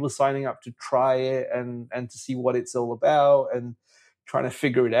lots of people signing up to try it and to see what it's all about and trying to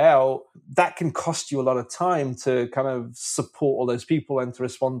figure it out. That can cost you a lot of time to kind of support all those people and to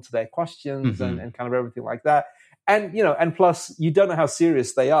respond to their questions and kind of everything like that. And, and plus you don't know how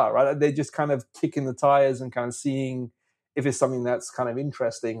serious they are, right? They're just kind of kicking the tires and kind of seeing if it's something that's kind of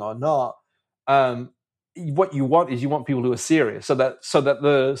interesting or not. What you want is people who are serious, so that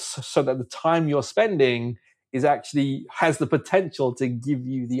the time you're spending is actually has the potential to give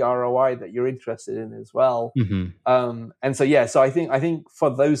you the ROI that you're interested in as well. And so so I think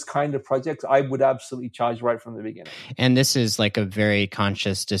for those kind of projects, I would absolutely charge right from the beginning. And this is like a very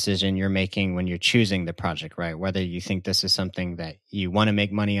conscious decision you're making when you're choosing the project, right? Whether you think this is something that you want to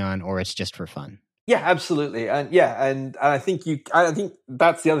make money on or it's just for fun. Yeah, absolutely. And I think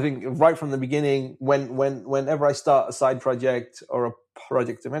that's the other thing right from the beginning. Whenever I start a side project or a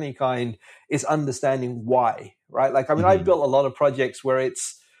project of any kind, is understanding why, right? Like, I mean, I've built a lot of projects where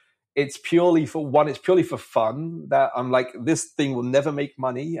it's purely for fun, that I'm like, this thing will never make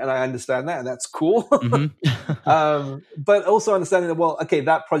money, and I understand that, and that's cool. But also understanding that, well, okay,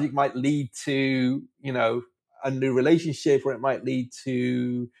 that project might lead to a new relationship, or it might lead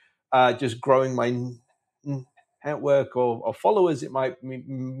to just growing my network or followers. It might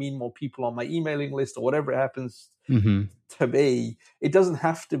mean more people on my emailing list, or whatever it happens to be. It doesn't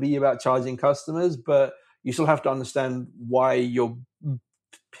have to be about charging customers, but you still have to understand why you're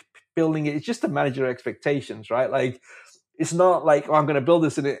building it. It's just to manage your expectations, right? Like, it's not like, oh, I'm going to build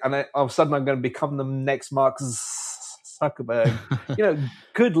this and all of a sudden I'm going to become the next Mark Zuckerberg.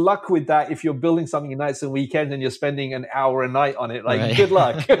 Good luck with that if you're building something in nights and weekends and you're spending an hour a night on it. Like, good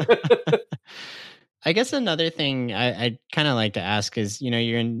luck. I guess another thing I'd kind of like to ask is,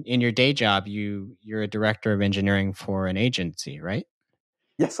 you're in your day job, you're a director of engineering for an agency, right?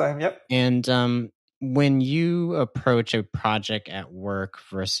 Yes, I am. Yep. And when you approach a project at work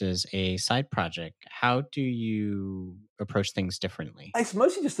versus a side project, how do you approach things differently? It's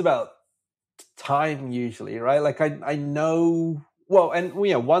mostly just about time, usually, right? Like I know. Well, and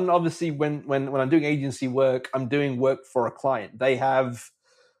one, obviously, when I'm doing agency work, I'm doing work for a client. They have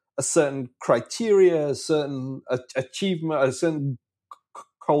a certain criteria, a certain achievement, a certain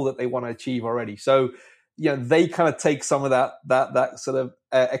goal that they want to achieve already. So they kind of take some of that sort of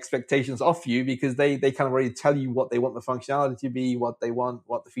expectations off you, because they kind of already tell you what they want the functionality to be, what they want,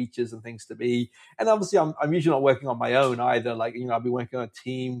 what the features and things to be. And obviously I'm usually not working on my own either. Like, I'll be working on a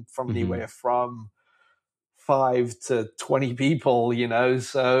team from anywhere from 5 to 20 people,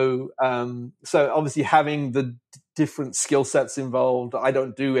 so obviously having the different skill sets involved. I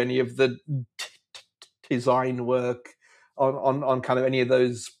don't do any of the design work on kind of any of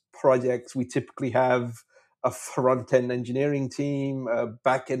those projects. We typically have a front-end engineering team, a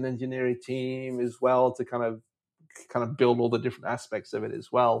back-end engineering team as well, to kind of build all the different aspects of it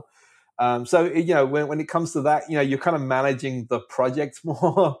as well. So when it comes to that, you're kind of managing the project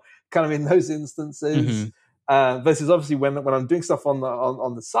more kind of in those instances. Versus obviously when I'm doing stuff on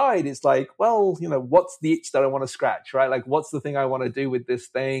the side, it's like, well, what's the itch that I want to scratch, right? Like, what's the thing I want to do with this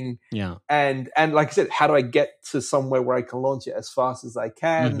thing? Yeah. And like I said, how do I get to somewhere where I can launch it as fast as I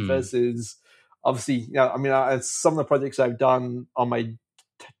can? Versus obviously, some of the projects I've done on my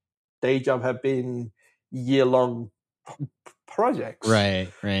day job have been year-long projects, right.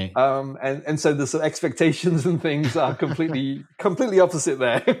 And so the sort of expectations and things are completely opposite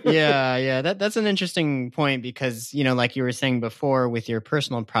there. yeah that's an interesting point, because like you were saying before, with your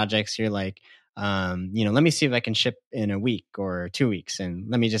personal projects, you're like, let me see if I can ship in a week or 2 weeks, and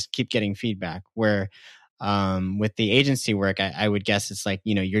let me just keep getting feedback. Where with the agency work, I would guess it's like,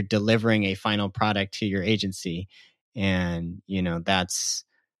 you're delivering a final product to your agency, and that's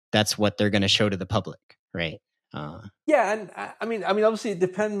what they're going to show to the public, right? Yeah, and I mean, obviously it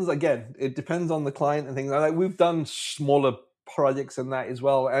depends. Again, it depends on the client and things like that. We've done smaller projects and that as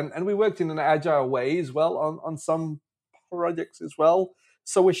well, and we worked in an agile way as well on some projects as well.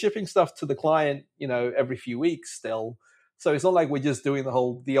 So we're shipping stuff to the client, every few weeks still. So it's not like we're just doing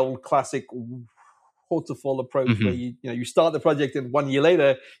the old classic waterfall approach where you start the project and 1 year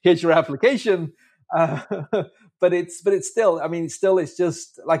later, here's your application. But it's still, it's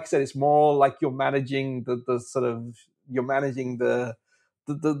just like I said, it's more like you're managing the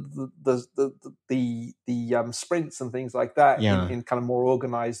sprints and things like that in kind of more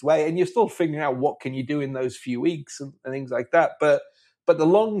organized way, and you're still figuring out what can you do in those few weeks and things like that. But the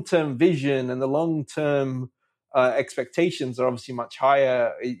long-term vision and the long-term expectations are obviously much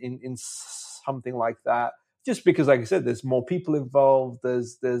higher in something like that, just because, like I said, there's more people involved.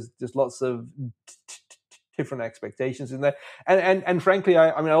 There's lots of different expectations in there, and frankly,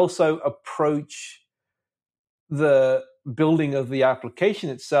 I also approach the building of the application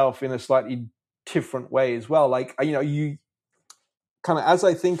itself in a slightly different way as well. Like, you kind of, as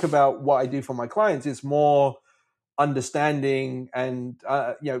I think about what I do for my clients, it's more understanding and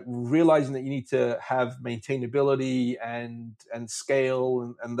realizing that you need to have maintainability and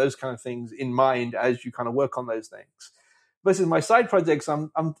scale and those kind of things in mind as you kind of work on those things. Versus my side projects,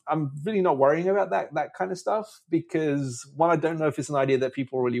 I'm really not worrying about that kind of stuff, because one, I don't know if it's an idea that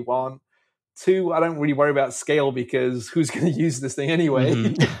people really want. Two, I don't really worry about scale, because who's going to use this thing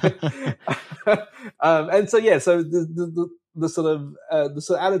anyway? And so so the sort of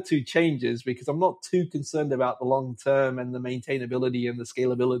attitude changes, because I'm not too concerned about the long term and the maintainability and the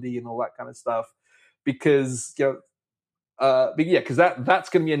scalability and all that kind of stuff, because because that's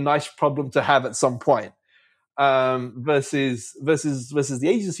going to be a nice problem to have at some point. Versus the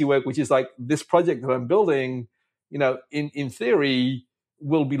agency work, which is like this project that I'm building, in theory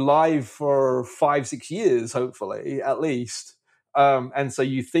will be live for 5-6 years, hopefully, at least. And so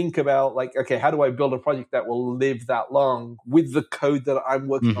you think about, like, okay, how do I build a project that will live that long with the code that I'm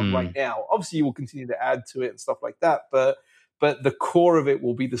working on right now? Obviously, you will continue to add to it and stuff like that, but the core of it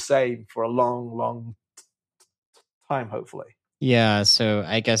will be the same for a long time, hopefully. Yeah, so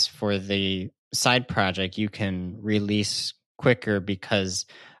I guess for the side project, you can release quicker, because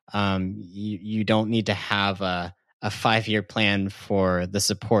you don't need to have a 5-year plan for the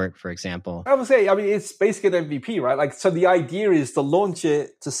support, for example. I would say, it's basically an MVP, right? Like, so the idea is to launch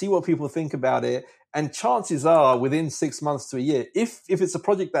it, to see what people think about it, and chances are within 6 months to a year, if it's a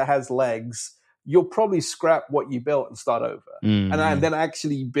project that has legs, you'll probably scrap what you built and start over, and then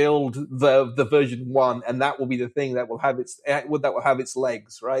actually build the version 1, and that will be the thing that will have its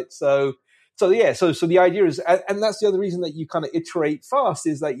legs, right? So the idea is, and that's the other reason that you kind of iterate fast,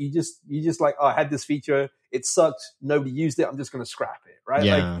 is that you just like, oh, I had this feature, it sucked, nobody used it, I'm just going to scrap it,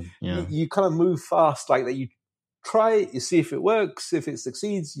 right? You kind of move fast like that. You try it, you see if it works, if it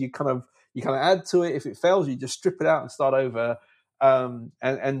succeeds, you kind of add to it. If it fails, you just strip it out and start over. So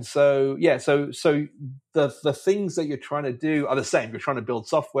the things that you're trying to do are the same. You're trying to build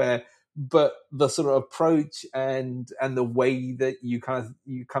software, but the sort of approach and the way that you kind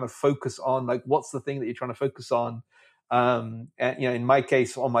of focus on, like, what's the thing that you're trying to focus on, And in my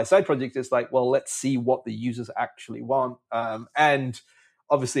case, on my side project, it's like, well, let's see what the users actually want. And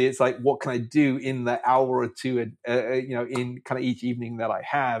obviously, it's like, what can I do in the hour or two, in kind of each evening that I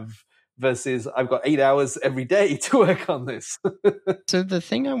have, versus I've got 8 hours every day to work on this. So the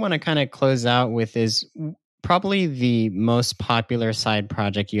thing I want to kind of close out with is probably the most popular side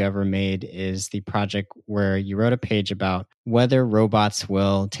project you ever made is the project where you wrote a page about whether robots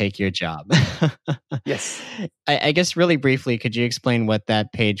will take your job. Yes. I guess really briefly, could you explain what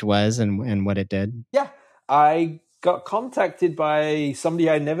that page was and what it did? Yeah. I got contacted by somebody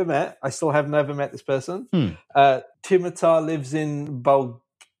I never met. I still have never met this person. Timitar lives in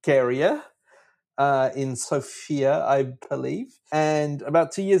Bulgaria. In Sofia, I believe. And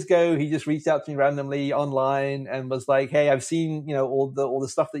about 2 years ago, he just reached out to me randomly online and was like, "Hey, I've seen all the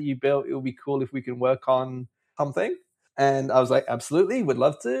stuff that you built. It would be cool if we can work on something." And I was like, "Absolutely, would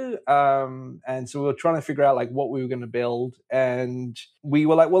love to." And so we were trying to figure out like what we were going to build, and we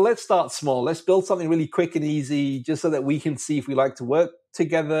were like, "Well, let's start small. Let's build something really quick and easy, just so that we can see if we like to work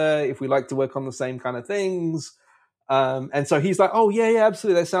together, if we like to work on the same kind of things." And so he's like, "Oh, yeah,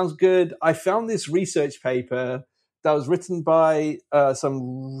 absolutely. That sounds good." I found this research paper that was written by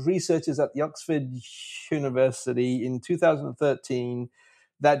some researchers at the Oxford University in 2013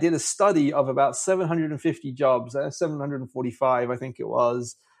 that did a study of about 750 jobs, 745, I think it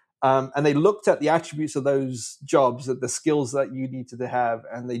was. And they looked at the attributes of those jobs, the skills that you needed to have.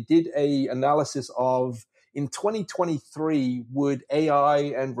 And they did a analysis of, in 2023, would AI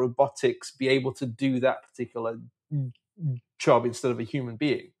and robotics be able to do that particular job instead of a human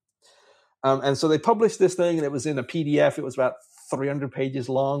being? And so they published this thing, and it was in a PDF. It was about 300 pages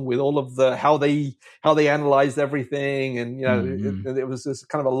long with all of the how they analyzed everything, and it was this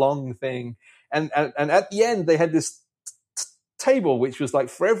kind of a long thing. And at the end, they had this table which was like,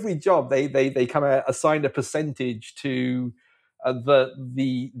 for every job, they kind of assigned a percentage to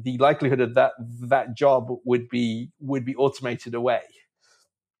the likelihood of that job would be automated away.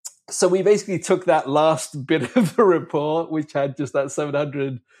 So we basically took that last bit of the report, which had just that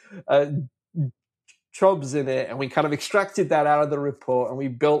 700 jobs in it, and we kind of extracted that out of the report, and we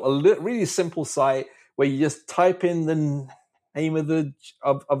built a really simple site where you just type in the name of the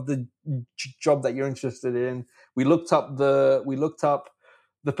job that you're interested in. We looked up the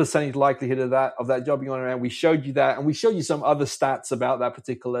percentage likelihood of that job you want around. We showed you that, and we showed you some other stats about that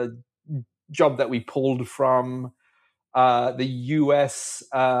particular job that we pulled from the US.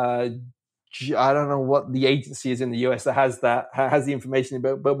 I don't know what the agency is in the US that has the information,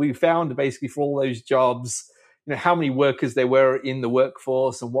 but we found basically for all those jobs, how many workers there were in the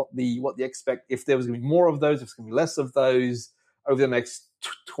workforce, and what the expect, if there was going to be more of those, if it's going to be less of those over the next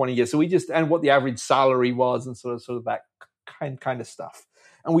 20 years. So and what the average salary was, and sort of that kind of stuff.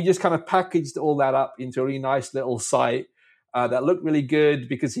 And we just kind of packaged all that up into a really nice little site that looked really good,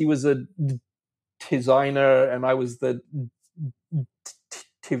 because he was a designer and I was the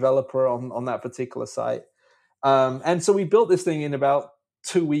developer on that particular site. And so we built this thing in about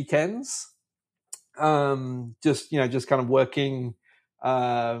 2 weekends, just kind of working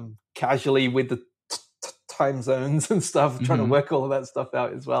casually with the time zones and stuff, trying to work all of that stuff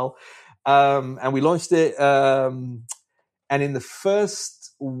out as well. And we launched it, and in the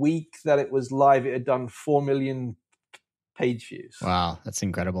first week that it was live, it had done 4 million page views. Wow, that's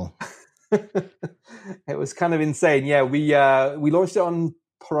incredible. It was kind of insane. Yeah, we launched it on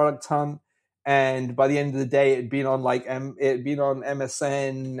Product Hunt, and by the end of the day, it had been on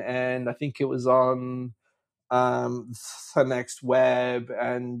MSN, and I think it was on the Next Web.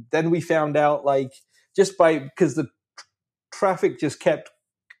 And then we found out, because the traffic just kept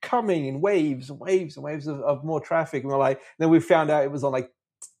coming in waves and waves and waves of more traffic, and then we found out it was on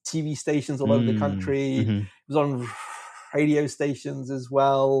TV stations all over the country. It was on radio stations as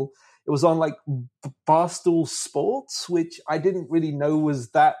well. It was on Barstool Sports, which I didn't really know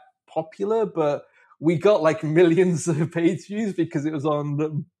was that popular, but we got millions of page views because it was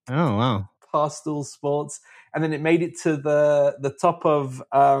on Barstool Sports. And then it made it to the top of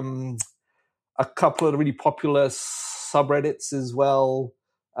a couple of really popular subreddits as well.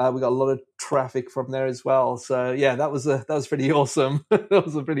 We got a lot of traffic from there as well. So yeah, that was pretty awesome. That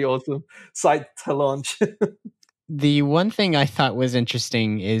was a pretty awesome site to launch. The one thing I thought was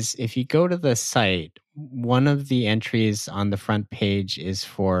interesting is if you go to the site, one of the entries on the front page is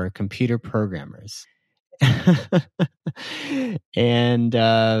for computer programmers. And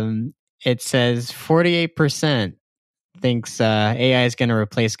it says 48% thinks AI is going to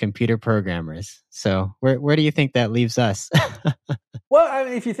replace computer programmers. So where do you think that leaves us? Well, I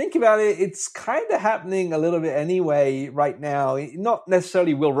mean, if you think about it, it's kind of happening a little bit anyway right now. Not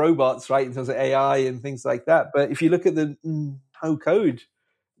necessarily will robots, right, in terms of AI and things like that. But if you look at the no-code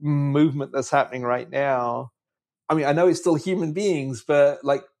movement that's happening right now, I mean, I know it's still human beings, but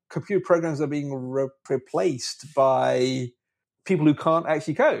like computer programs are being replaced by people who can't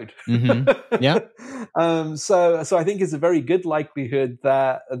actually code. Mm-hmm. Yeah. So I think it's a very good likelihood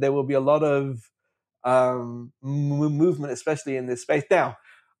that there will be a lot of movement, especially in this space. Now,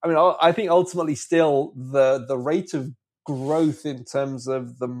 I mean, I think ultimately still the rate of growth in terms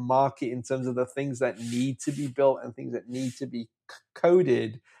of the market, in terms of the things that need to be built and things that need to be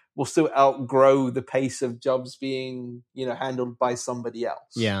coded, will still outgrow the pace of jobs being, handled by somebody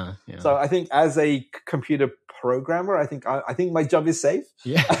else. Yeah. So I think as a computer programmer, I think my job is safe.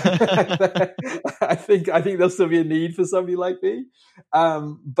 Yeah. I think there'll still be a need for somebody like me.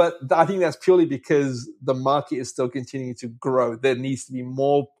 But I think that's purely because the market is still continuing to grow. There needs to be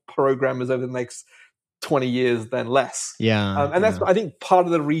more programmers over the next 20 years than less. Yeah. And that's, I think, part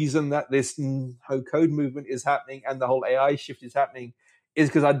of the reason that this no-code movement is happening and the whole AI shift is happening is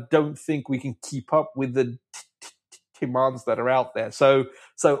because I don't think we can keep up with the demands that are out there. So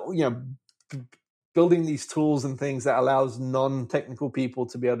building these tools and things that allows non-technical people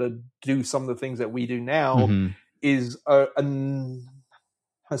to be able to do some of the things that we do now is a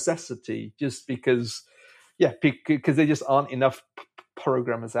necessity, just because there just aren't enough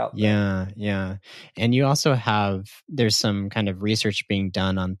programmers out there. Yeah. And you also there's some kind of research being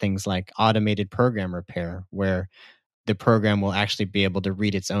done on things like automated program repair, where the program will actually be able to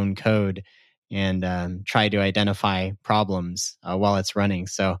read its own code and try to identify problems while it's running.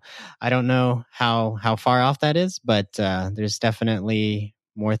 So I don't know how far off that is, but there's definitely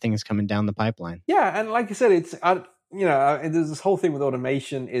more things coming down the pipeline. Yeah, and like I said, it's there's this whole thing with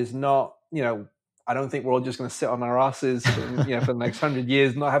automation is not, I don't think we're all just going to sit on our asses for the next 100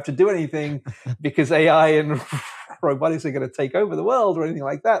 years and not have to do anything because AI and robotics are going to take over the world or anything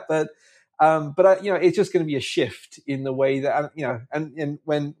like that. But it's just going to be a shift in the way that, and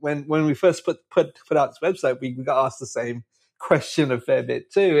when we first put out this website, we got asked the same question a fair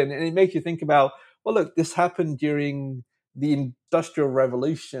bit too. And it makes you think about, well, look, this happened during the Industrial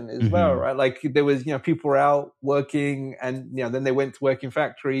Revolution as well, right? Like there was, people were out working and, then they went to work in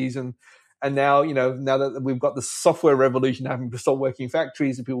factories and now, now that we've got the software revolution happening, to stop working in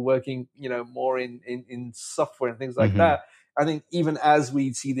factories and people working, more in software and things like that. I think even as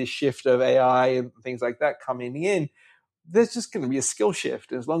we see this shift of AI and things like that coming in, there's just going to be a skill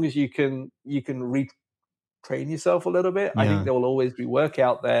shift. As long as you can retrain yourself a little bit, I think there will always be work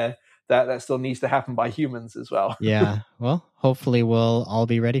out there that still needs to happen by humans as well. Yeah. Well, hopefully we'll all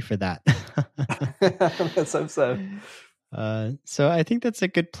be ready for that. Let's hope so. So I think that's a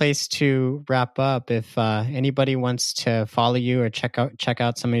good place to wrap up. If anybody wants to follow you or check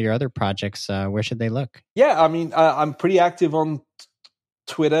out some of your other projects, where should they look? Yeah, I mean, I'm pretty active on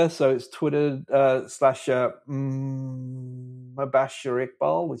Twitter, so it's Twitter /Mubasher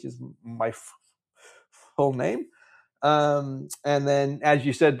Iqbal, which is my full name. And then, as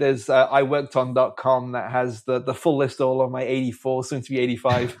you said, there's iworkedon.com that has the full list of all of my 84, soon to be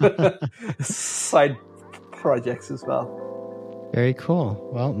 85 side projects as well. Very cool.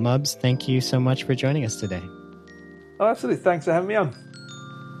 Well, Mubs, thank you so much for joining us today. Oh, absolutely. Thanks for having me on.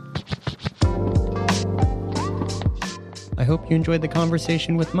 I hope you enjoyed the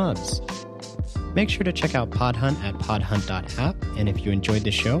conversation with Mubs. Make sure to check out Podhunt at podhunt.app, and if you enjoyed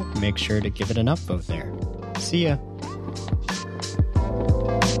the show, make sure to give it an upvote there. See ya.